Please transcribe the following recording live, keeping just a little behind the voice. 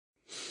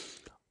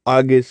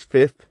August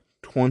 5th,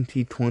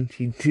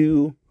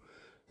 2022,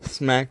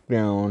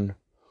 SmackDown,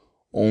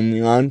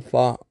 only on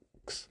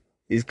Fox,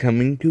 is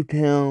coming to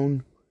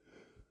town.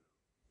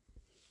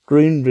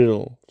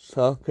 Greenville,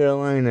 South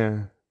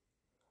Carolina.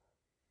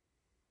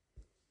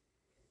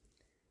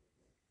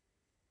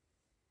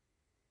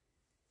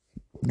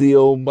 The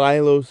old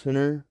Bilo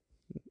Center,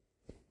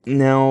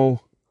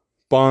 now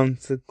Bon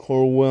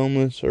Secours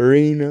Wellness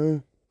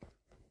Arena.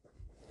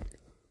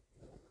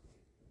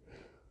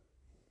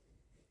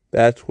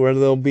 That's where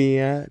they'll be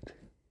at,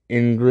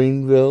 in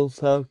Greenville,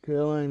 South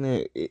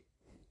Carolina.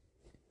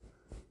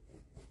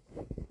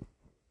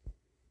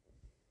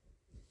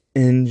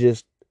 In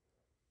just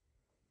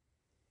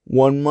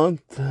 1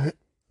 month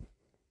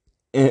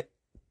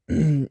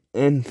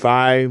and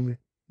 5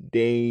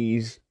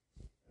 days.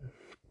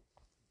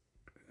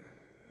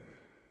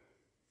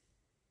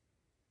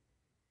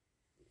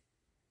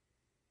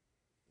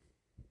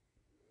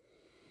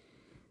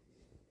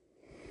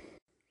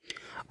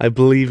 I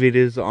believe it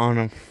is on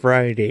a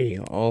Friday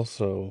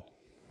also.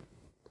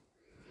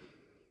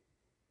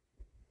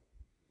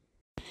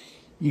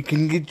 You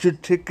can get your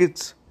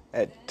tickets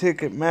at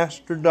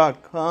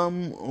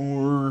Ticketmaster.com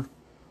or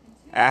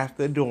at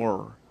the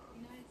door.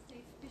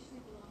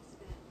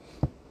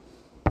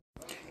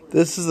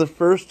 This is the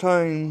first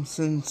time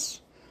since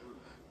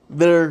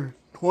their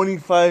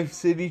 25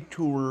 city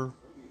tour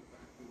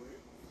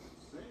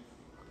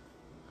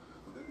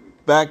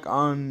back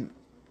on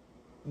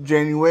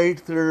January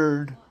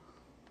 3rd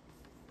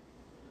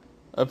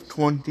of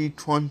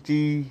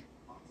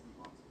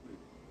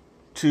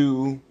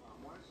 2022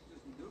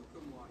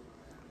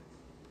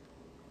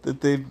 that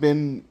they've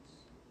been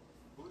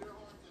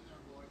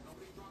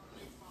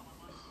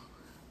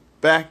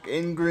back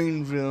in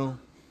Greenville.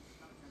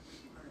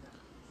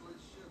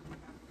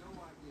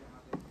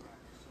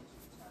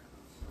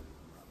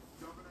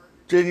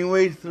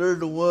 January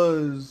 3rd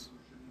was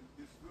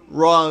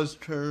Raw's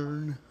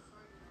turn.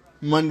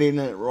 Monday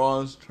Night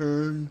Raw's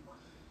turn.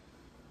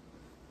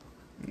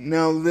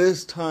 Now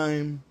this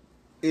time,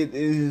 it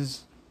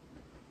is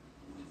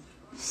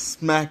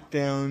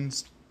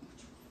SmackDown's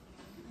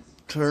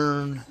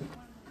turn.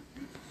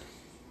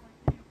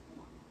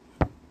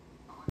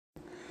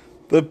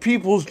 The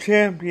People's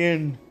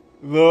Champion,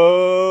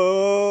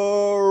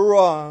 The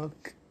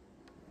Rock,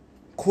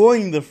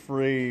 coined the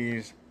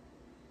phrase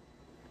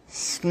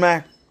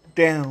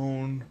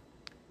SmackDown,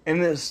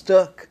 and it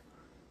stuck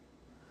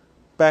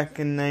back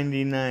in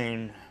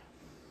 '99.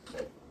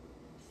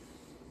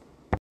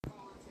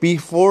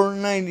 Before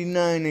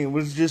 '99, it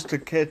was just a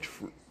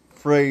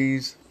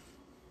catchphrase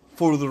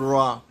for The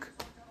Rock.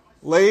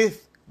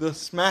 Layeth the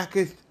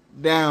smacketh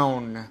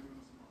down.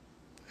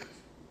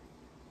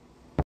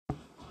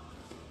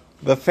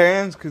 The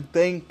fans could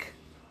thank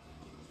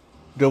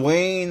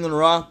Dwayne The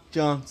Rock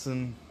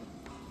Johnson,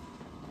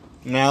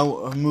 now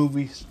a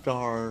movie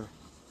star,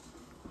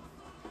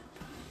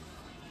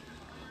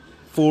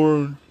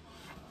 for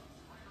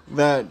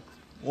that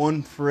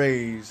one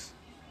phrase,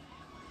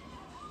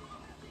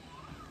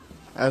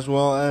 as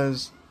well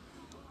as,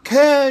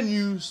 can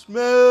you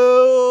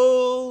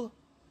smell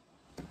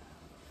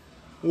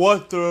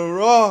what The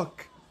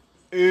Rock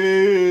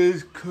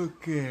is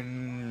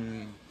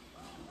cooking?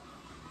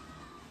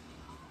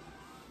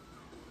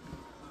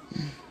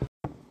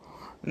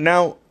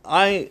 Now,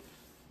 I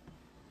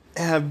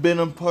have been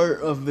a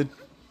part of the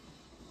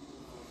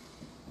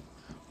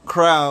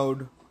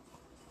crowd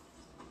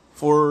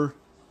for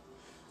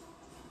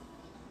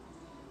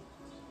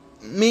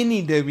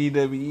many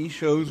WWE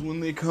shows when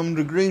they come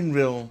to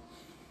Greenville.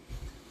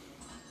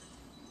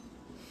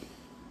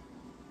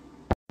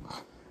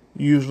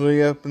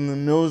 Usually up in the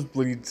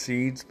nosebleed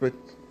seats, but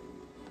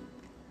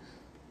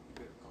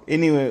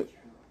anyway,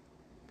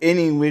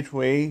 any which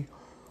way,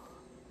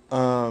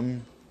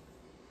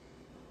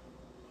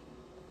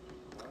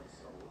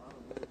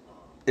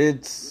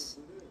 it's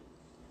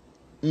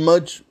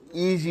much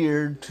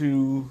easier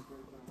to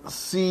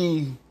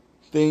see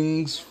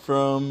things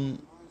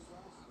from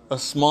a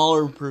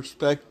smaller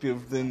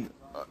perspective than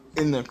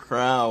in the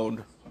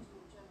crowd.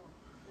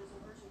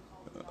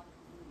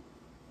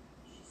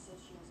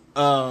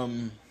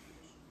 On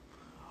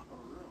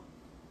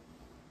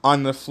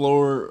the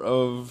floor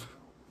of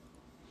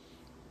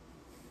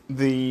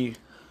the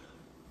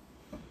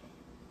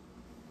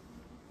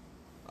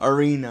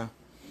arena.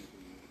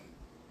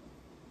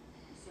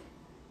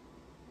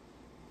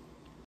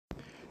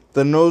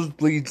 The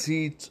nosebleed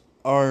seats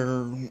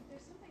are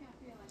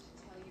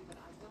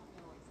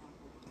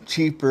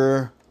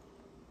cheaper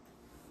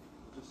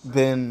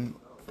than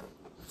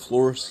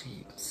floor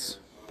seats.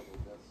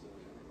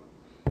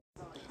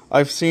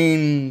 I've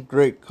seen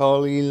Great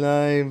Khali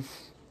live.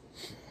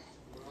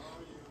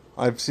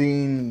 I've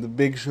seen The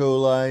Big Show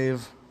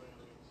live.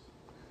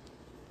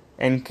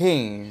 And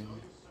Kane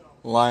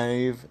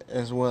live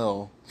as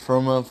well.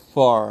 From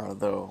afar,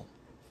 though.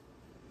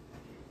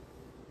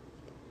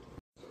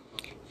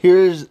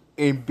 Here's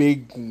a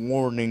big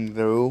warning,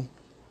 though.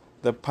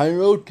 The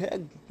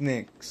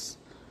pyrotechnics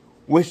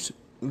which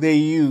they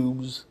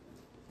use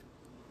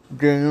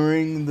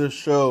during the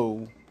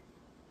show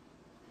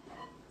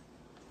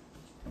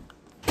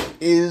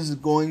is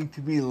going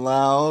to be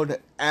loud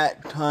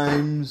at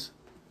times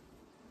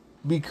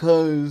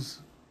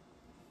because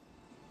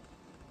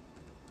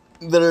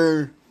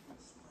their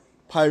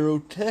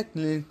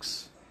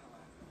pyrotechnics,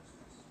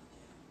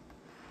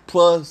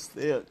 plus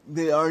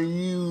they are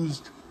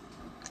used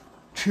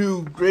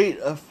to great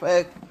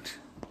effect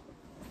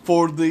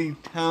for the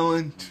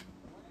talent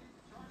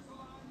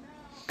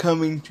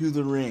coming to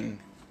the ring.